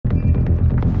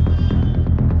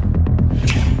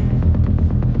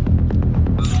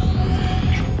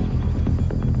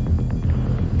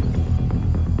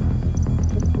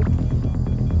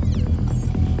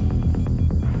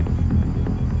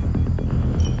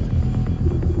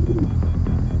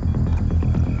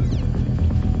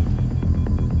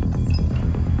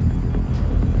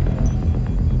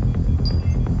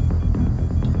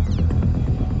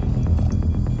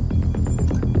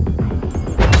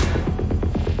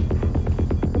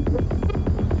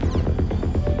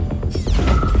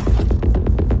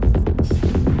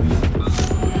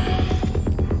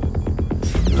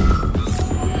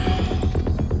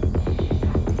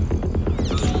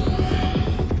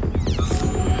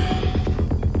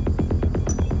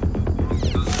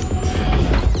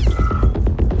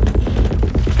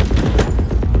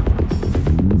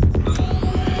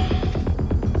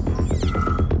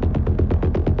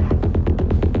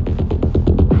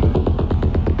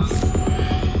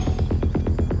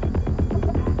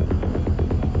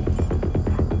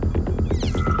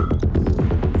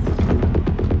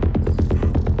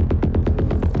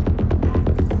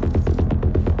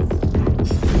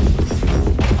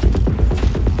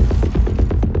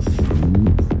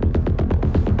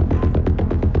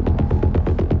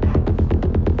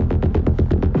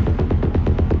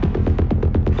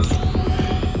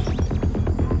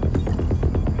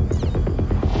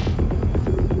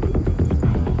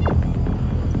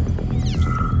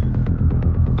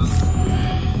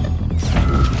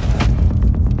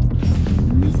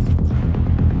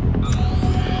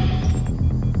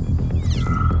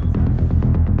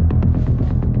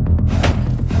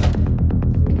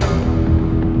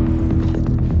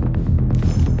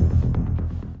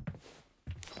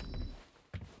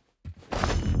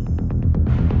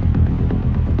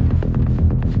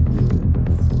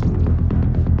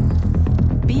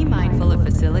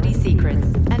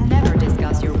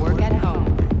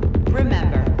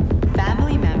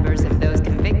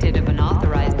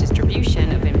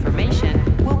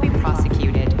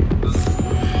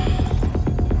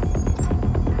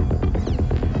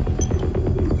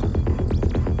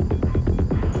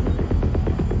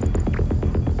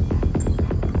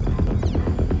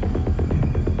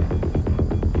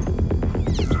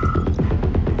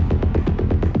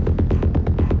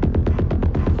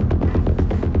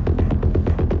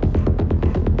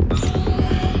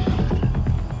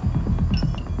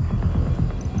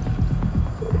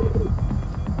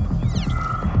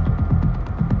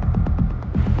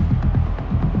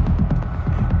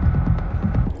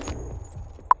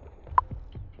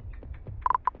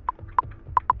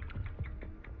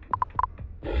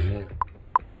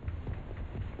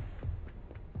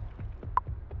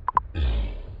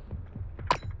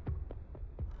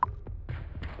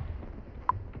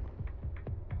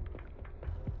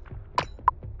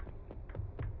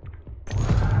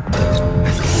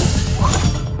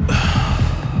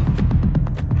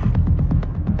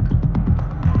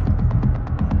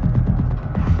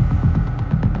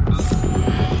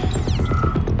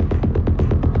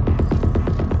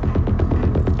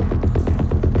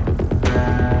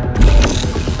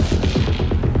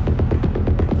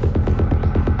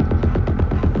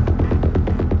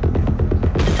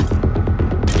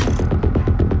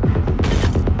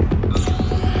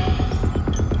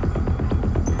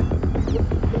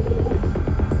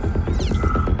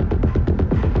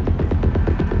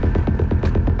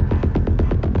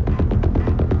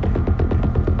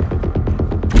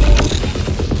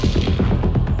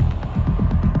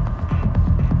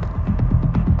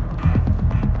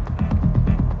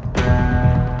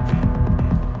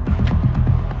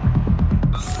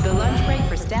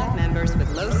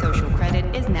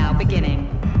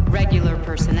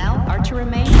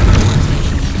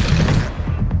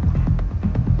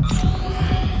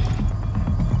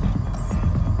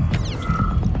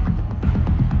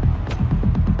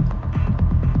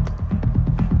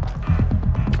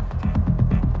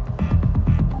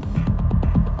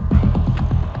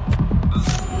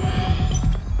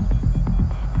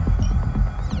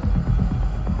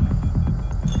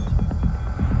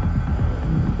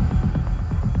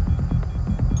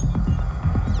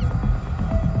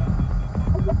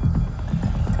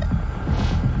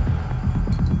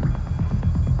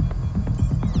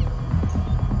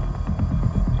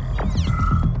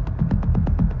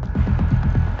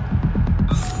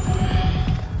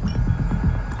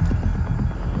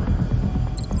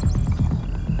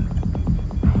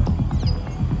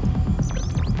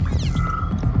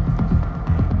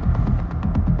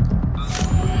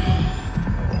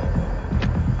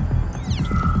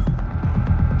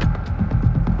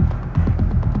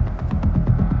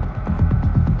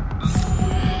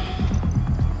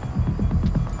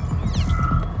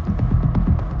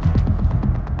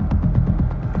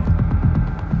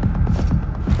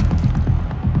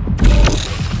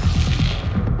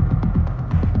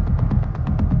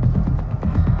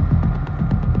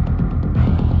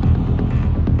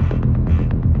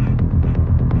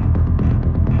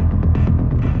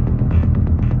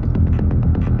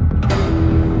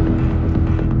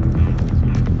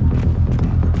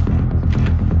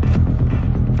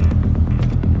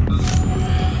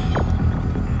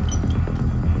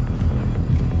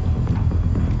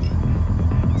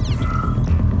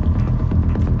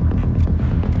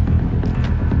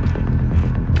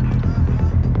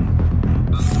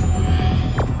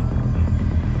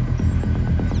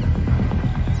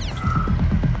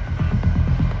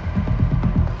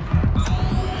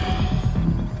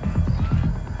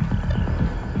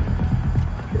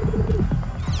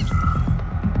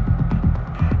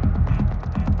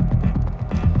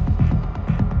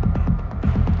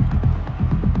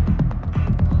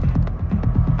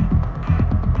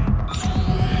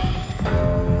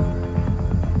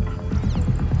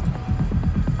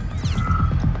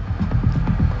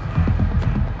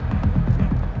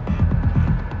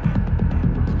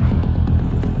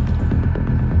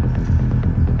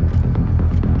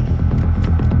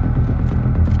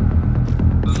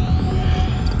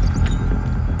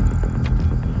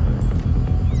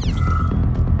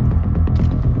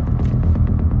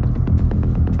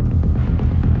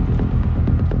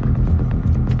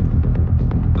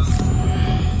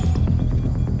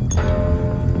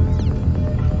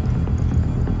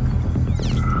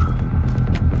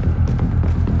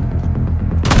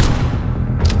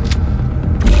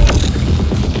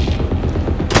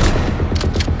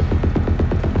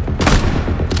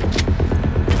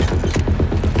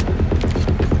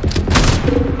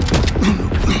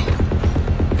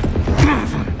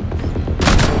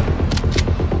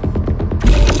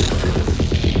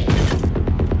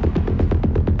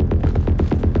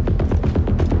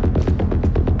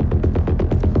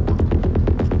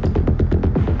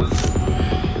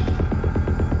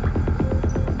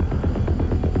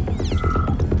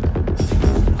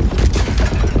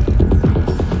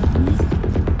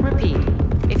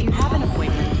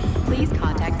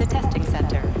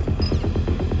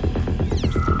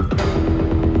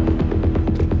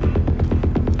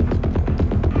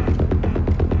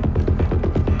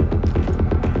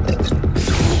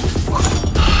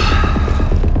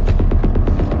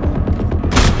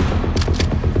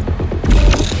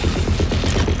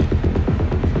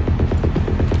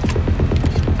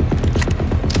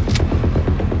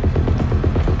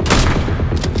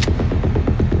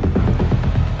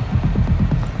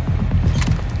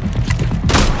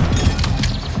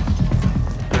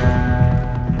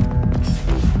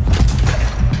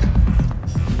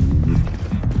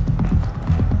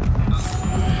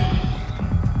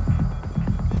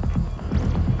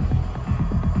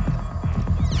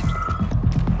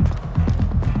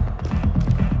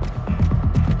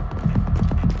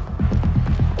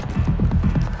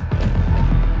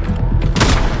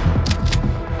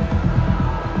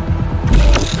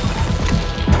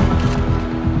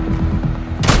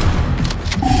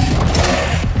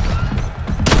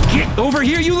Over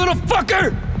here, you little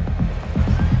fucker!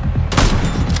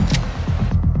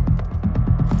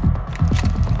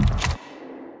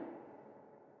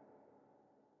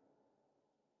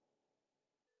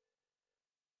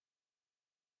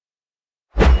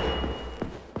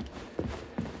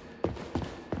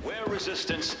 Wear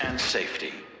resistance and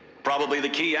safety. Probably the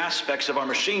key aspects of our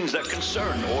machines that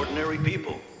concern ordinary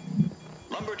people.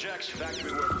 Lumberjacks,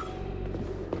 factory work.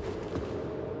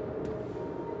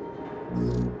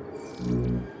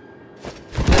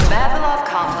 The Vavilov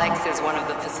complex is one of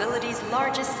the facility's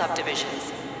largest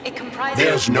subdivisions. It comprises...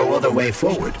 There's no other way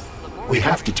forward. We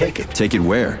have to take it. Take it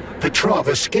where? Petrov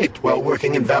escaped while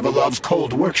working in Vavilov's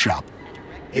cold workshop.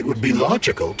 It would be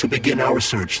logical to begin our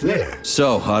search there.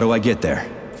 So, how do I get there?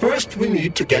 First, we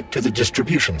need to get to the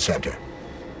distribution center.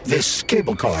 This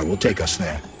cable car will take us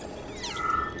there.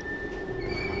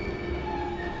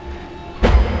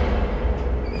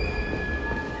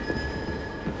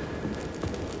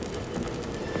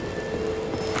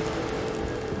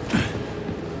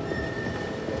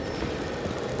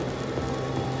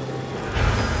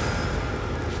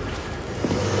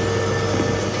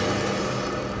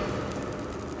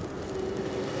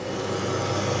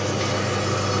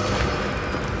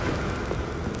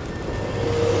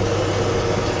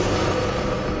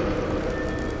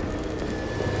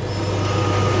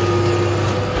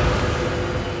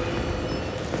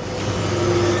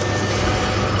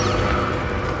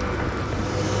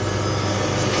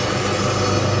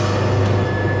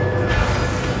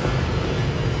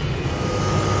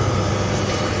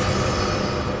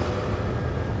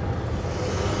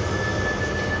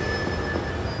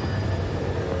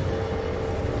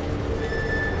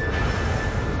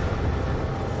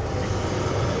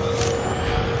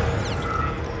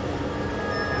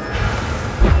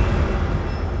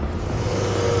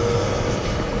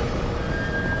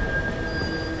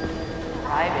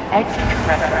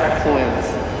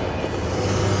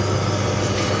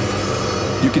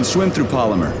 You can swim through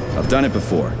polymer. I've done it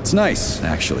before. It's nice,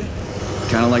 actually.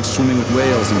 Kind of like swimming with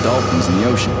whales and dolphins in the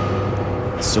ocean.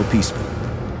 It's so peaceful.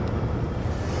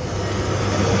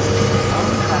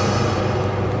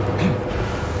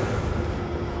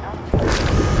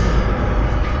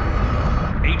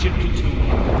 Agent Platoon.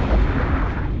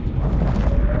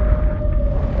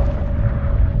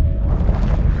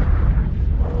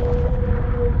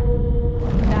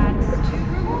 That's 2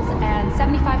 rubles and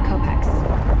 75 kopecks.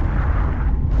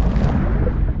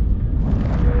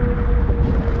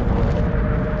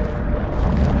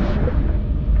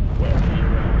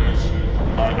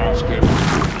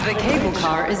 The cable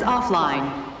car is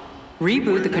offline.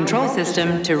 Reboot the control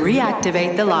system to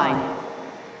reactivate the line.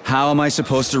 How am I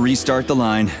supposed to restart the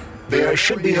line? There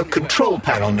should be a control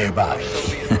panel nearby.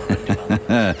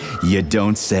 You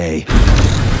don't say.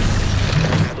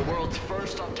 The world's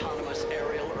first autonomous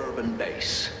aerial urban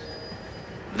base.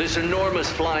 This enormous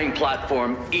flying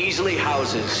platform easily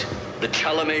houses the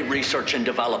Chelome Research and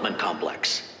Development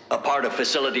Complex, a part of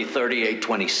Facility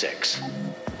 3826.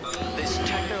 This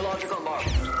technological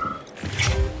marvel...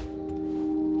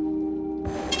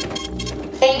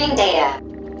 Saving data.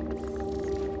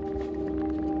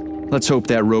 Let's hope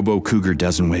that Robo-Cougar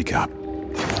doesn't wake up.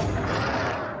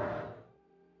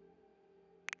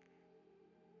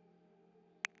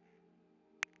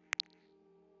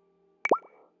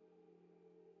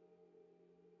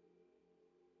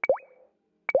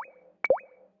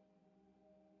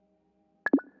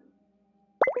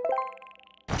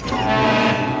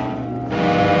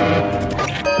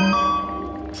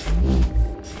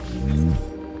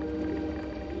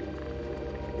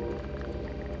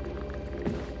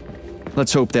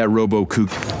 Let's hope that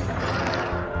Robo-Cougar...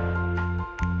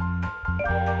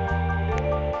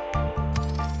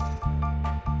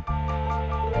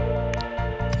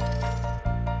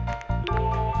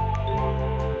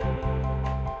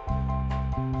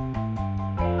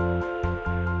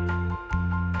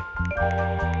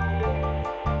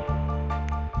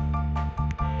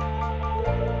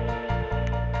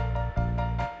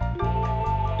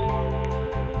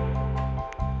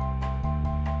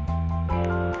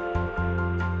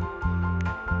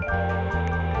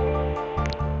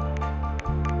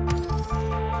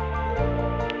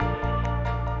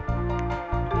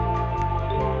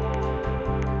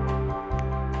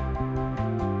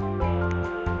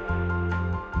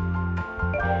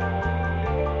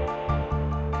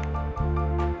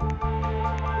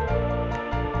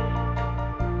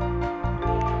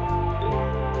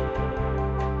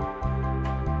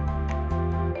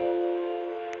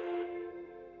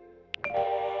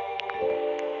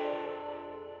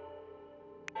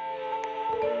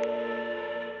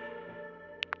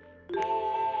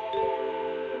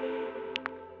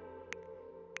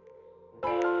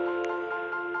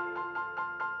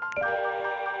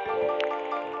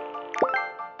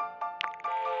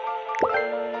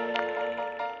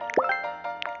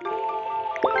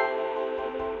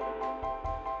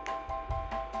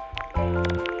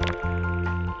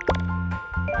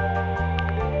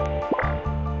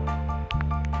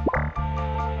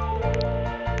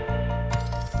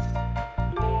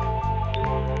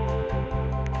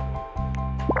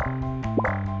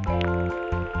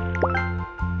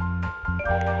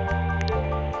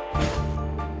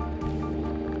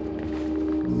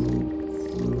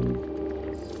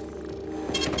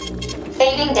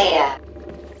 Retrieving data.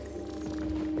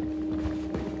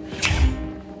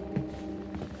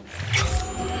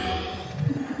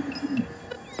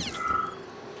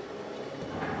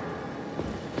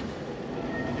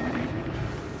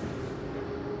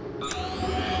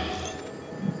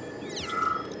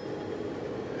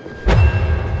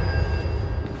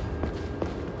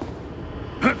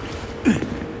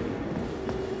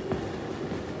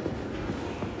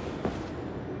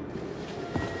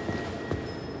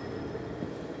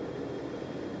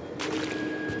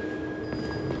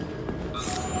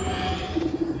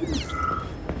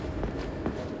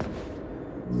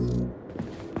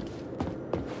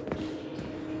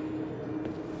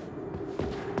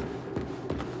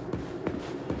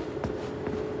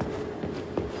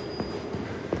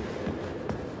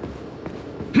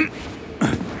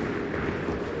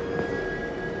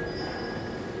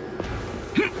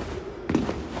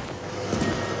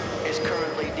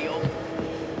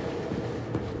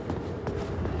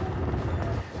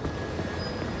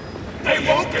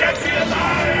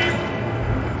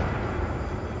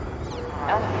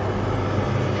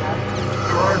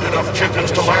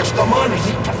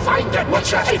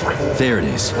 There it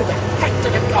is. Where the heck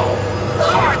did it go?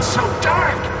 Oh, it's so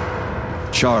dark!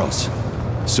 Charles,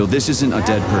 so this isn't a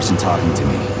dead person talking to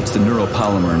me. It's the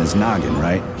neuropolymer in his noggin,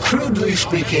 right? Crudely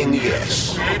speaking,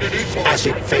 yes. As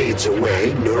it fades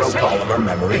away, neuropolymer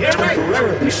memory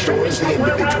temporarily stores the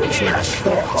individual's last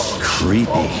thoughts.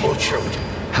 Creepy.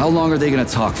 How long are they gonna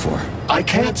talk for? I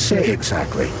can't say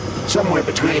exactly. Somewhere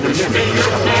between a minute and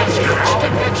a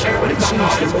minutes. But it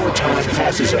seems the more time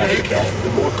passes after death, the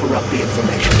more corrupt the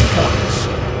information becomes.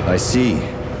 I see.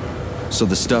 So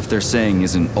the stuff they're saying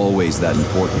isn't always that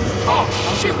important. Oh,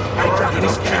 shoot! I dropped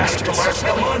these bastards.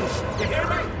 You hear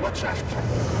me? What's that?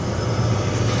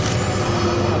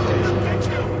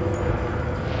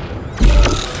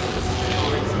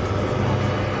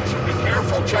 Should be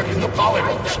careful checking the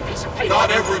polygons. Not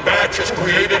every batch is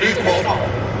created equal.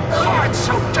 Oh, it's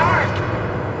so dark!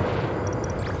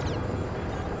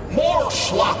 More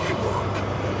sloppy work.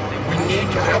 We need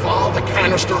to have all the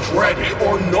canisters ready,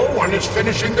 or no one is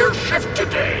finishing their shift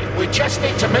today. We just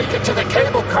need to make it to the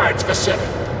cable cards facility.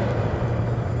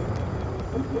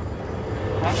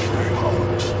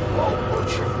 All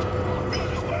butchered.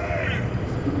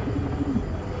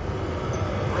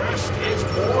 Rest is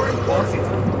more important.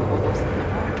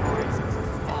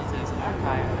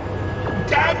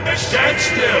 Damn it! Stand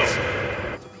still!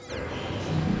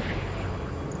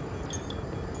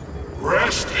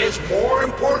 Rest is more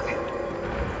important.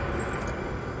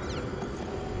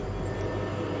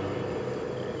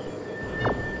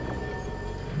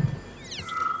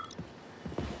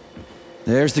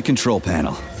 There's the control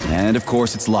panel. And of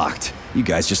course it's locked. You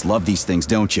guys just love these things,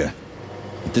 don't you?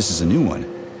 But this is a new one.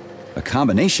 A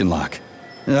combination lock.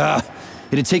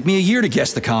 It'd take me a year to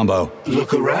guess the combo.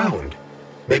 Look around.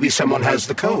 Maybe someone has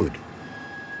the code.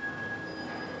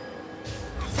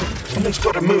 Someone's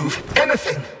got to move.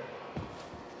 Anything!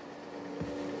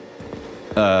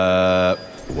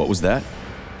 What was that?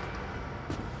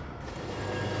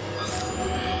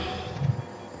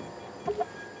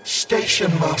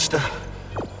 Station Master.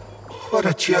 What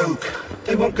a joke.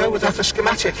 They won't go without a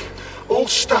schematic. All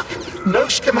stuck. No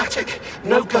schematic.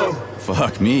 No go.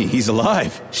 Fuck me, he's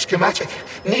alive. Schematic.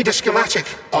 Need a schematic.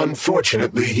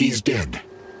 Unfortunately, he's dead.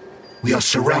 We are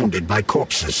surrounded by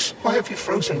corpses. Why have you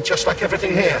frozen just like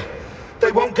everything here?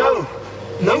 They won't go.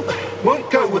 Nope, won't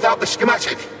go without the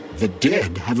schematic. The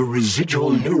dead have a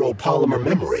residual neuropolymer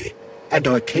memory and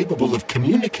are capable of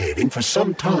communicating for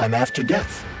some time after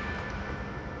death.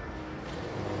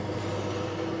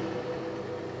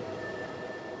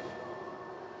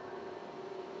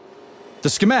 The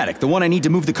schematic, the one I need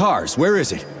to move the cars. Where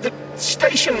is it? The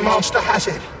station master has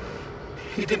it.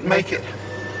 He didn't make it.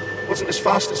 Wasn't as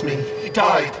fast as me. He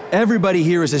died. Everybody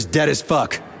here is as dead as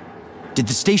fuck. Did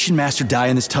the station master die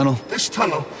in this tunnel? This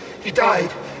tunnel. He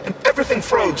died, and everything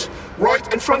froze.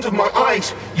 Right in front of my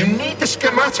eyes. You need the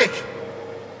schematic.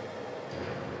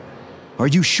 Are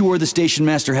you sure the station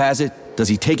master has it? Does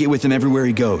he take it with him everywhere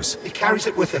he goes? He carries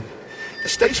it with him. The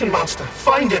station master.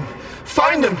 Find him.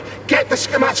 Find him. Get the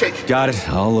schematic. Got it.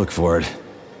 I'll look for it.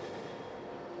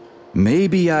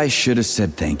 Maybe I should have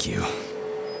said thank you.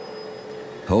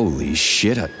 Holy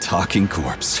shit, a talking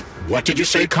corpse. What did you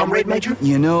say, Comrade Major?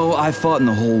 You know, I've fought in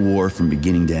the whole war from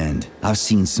beginning to end. I've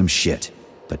seen some shit.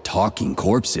 But talking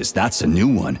corpses, that's a new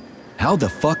one. How the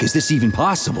fuck is this even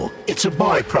possible? It's a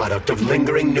byproduct of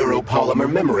lingering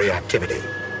neuropolymer memory activity.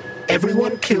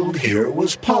 Everyone killed here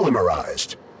was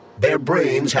polymerized. Their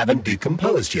brains haven't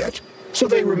decomposed yet, so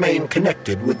they remain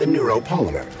connected with the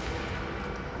neuropolymer.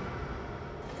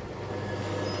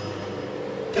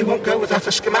 They won't go without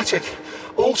a schematic.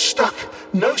 All stuck.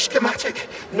 No schematic.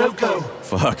 No go.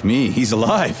 Fuck me, he's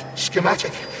alive.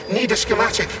 Schematic. Need a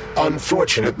schematic.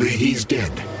 Unfortunately, he's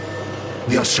dead.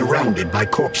 We are surrounded by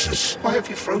corpses. Why have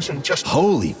you frozen just...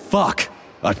 Holy fuck!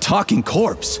 A talking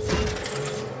corpse!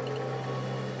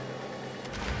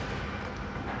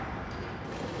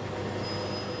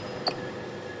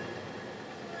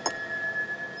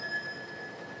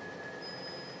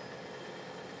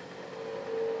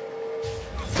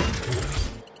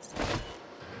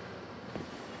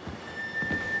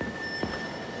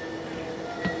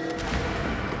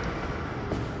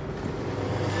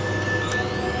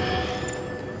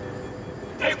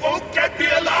 They won't get me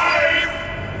alive!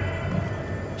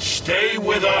 Stay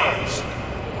with us!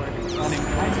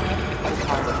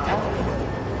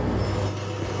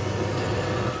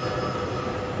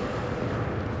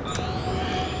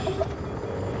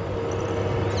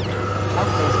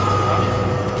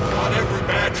 Not every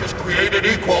match is created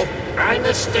equal. I'm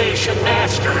the station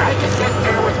master. I can get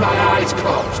there with my eyes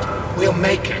closed. We'll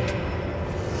make it.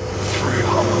 3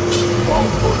 hours. All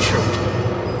butchered.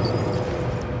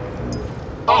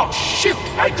 Oh, shoot!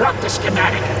 I dropped the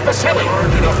schematic. Vasily!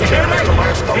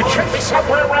 It should be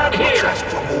somewhere around here. Let's ask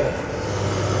for more.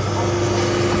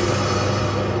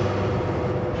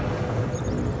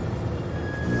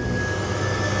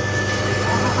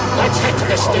 Let's head to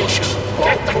the station.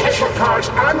 Get the cable cars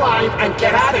online and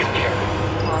get out of here.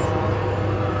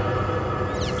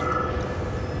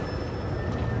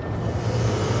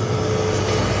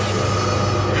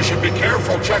 You should be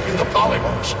careful checking the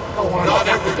polymers. Not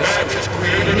every match is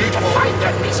created equal. Find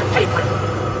that piece of paper.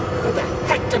 Where the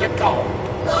heck did it go?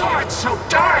 Oh, it's so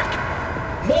dark.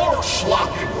 More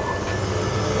sloppy work.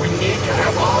 We need to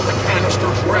have all the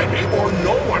canisters ready, or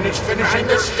no one is finishing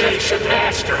their station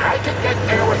master. I can get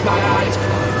there with my eyes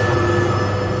closed.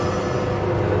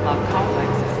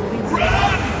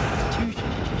 Run!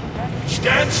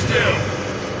 Stand still.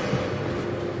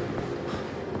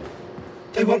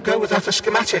 They won't go without a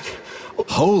schematic.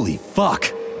 Holy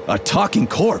fuck! A talking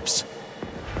corpse!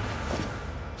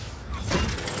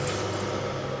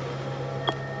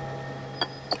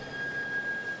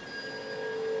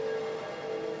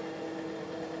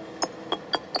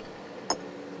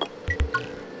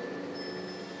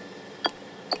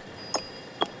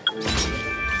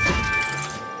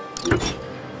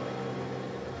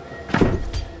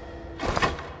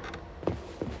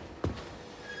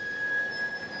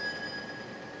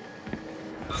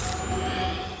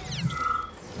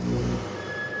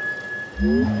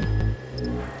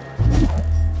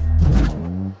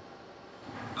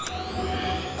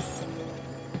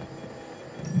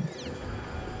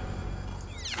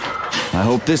 I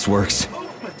hope this works.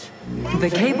 The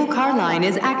cable car line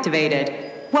is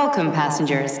activated. Welcome,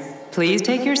 passengers. Please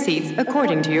take your seats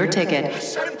according to your ticket.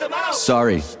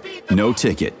 Sorry, no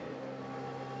ticket.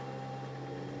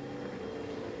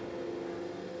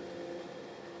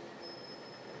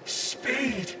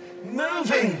 Speed!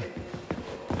 Moving!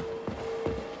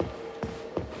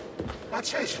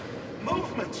 That's it!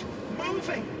 Movement!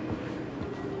 Moving!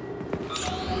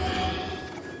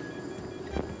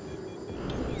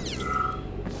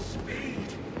 Speed!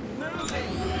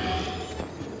 Moving!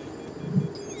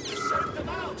 Send them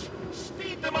out!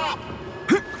 Speed them up!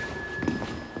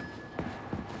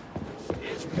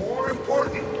 Is more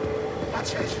important.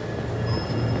 That's it.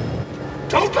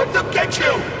 Don't let them get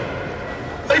you!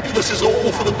 Maybe this is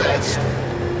all for the best.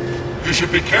 You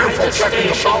should be careful checking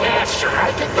the polymers.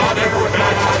 Not every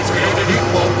match is created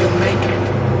equal. We'll make it.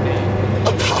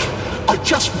 I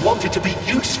just wanted to be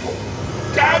useful.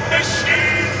 Damn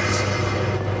machines!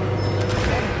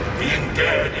 Being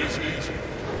dead is easy.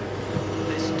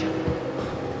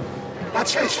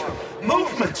 That's it.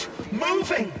 Movement.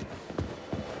 Moving.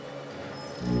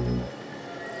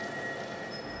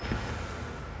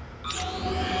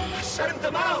 Send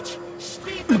them out.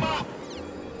 Speed them up.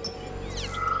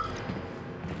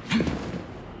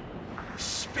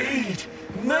 Speed.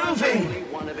 Moving. Only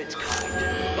one of its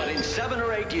kind. But in 7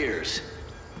 or 8 years,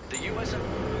 the U.S.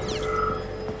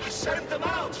 Send them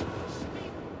out.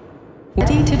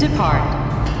 Ready to depart.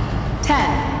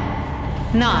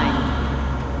 10,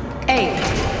 9, 8,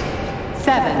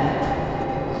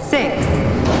 7, 6.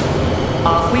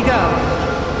 Off we go.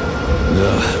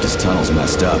 Ugh, this tunnel's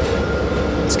messed up.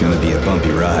 It's gonna be a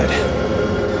bumpy ride.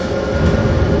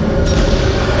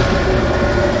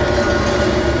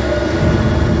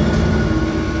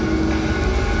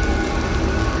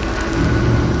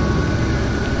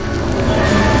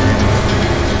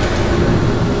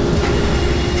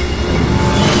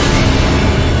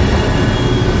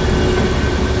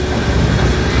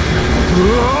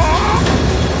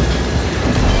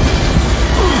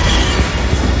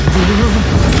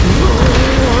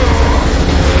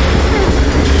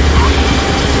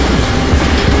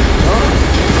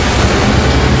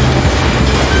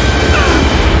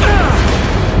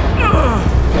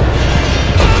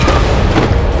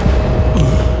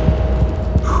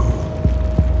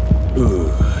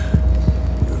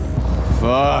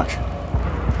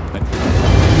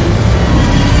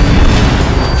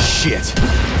 Shit.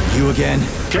 You again?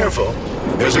 Careful.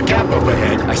 There's a gap up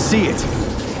ahead. I see it.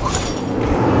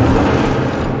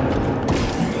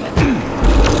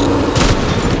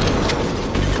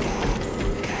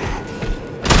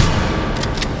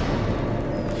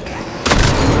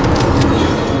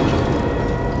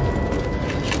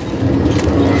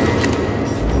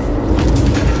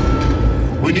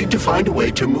 We need to find a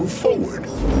way to move forward.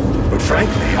 But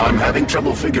frankly, I'm having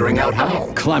trouble figuring out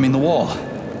how. Climbing the wall.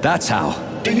 That's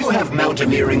how. Do you have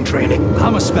mountaineering training?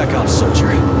 I'm a spec ops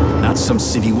soldier, not some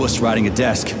city wuss riding a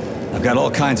desk. I've got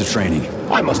all kinds of training.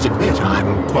 I must admit,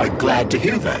 I'm quite glad to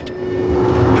hear that.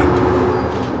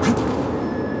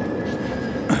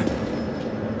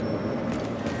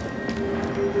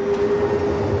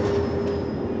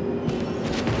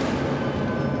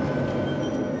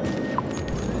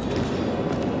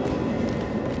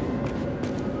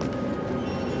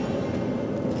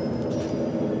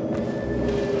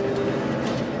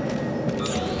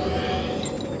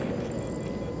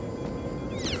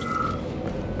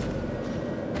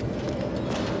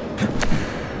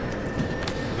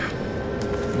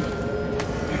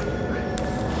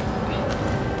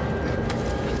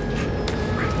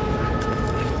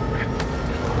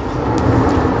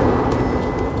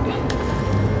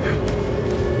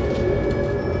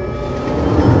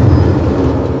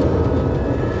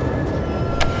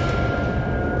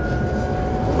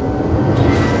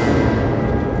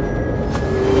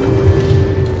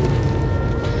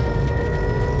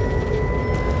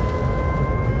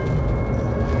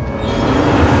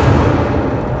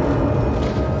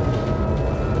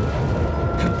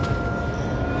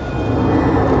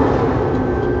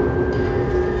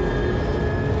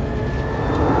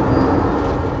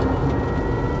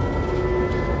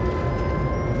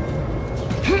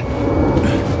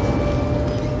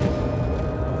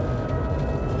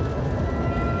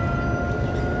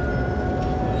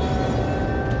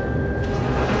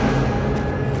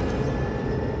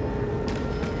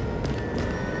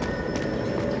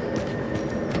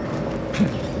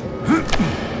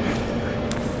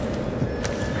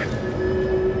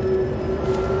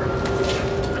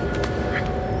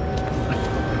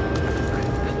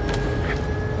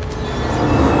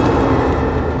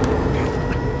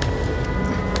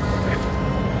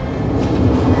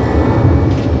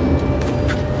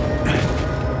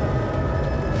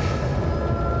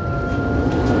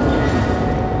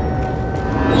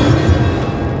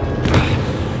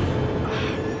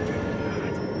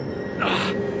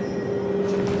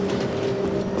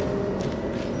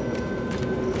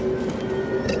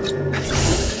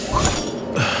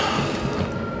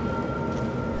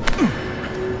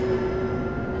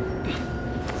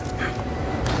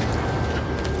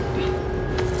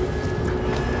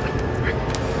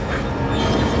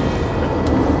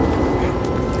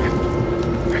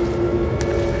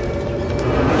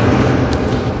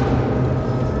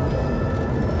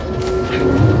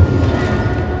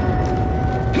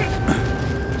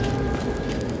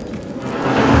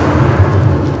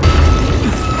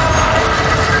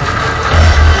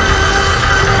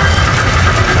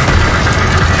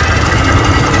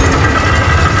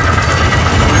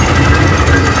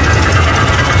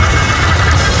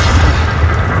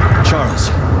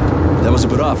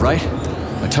 Right?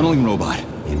 A tunneling robot.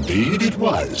 Indeed it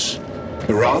was.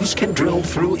 Mirovs can drill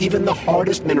through even the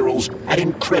hardest minerals at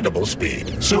incredible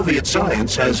speed. Soviet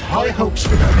science has high hopes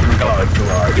for them in regard to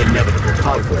our inevitable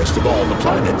conquest of all the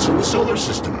planets in the solar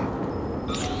system.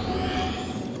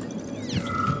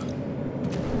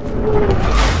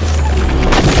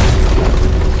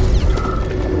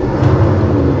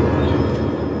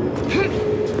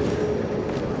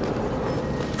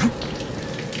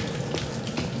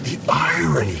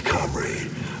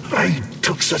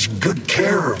 Such good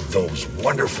care of those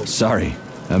wonderful... Sorry,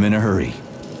 I'm in a hurry.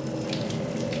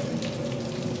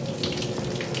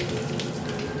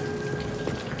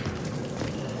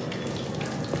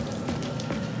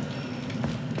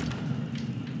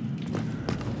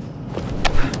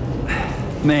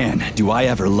 Man, do I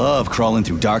ever love crawling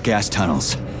through dark-ass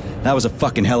tunnels. That was a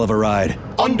fucking hell of a ride.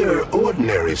 Under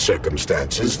ordinary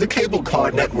circumstances, the cable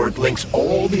car network links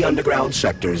all the underground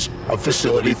sectors of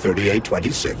Facility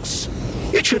 3826.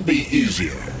 It should be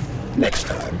easier next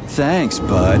time. Thanks,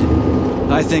 bud.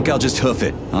 I think I'll just hoof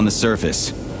it on the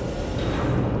surface.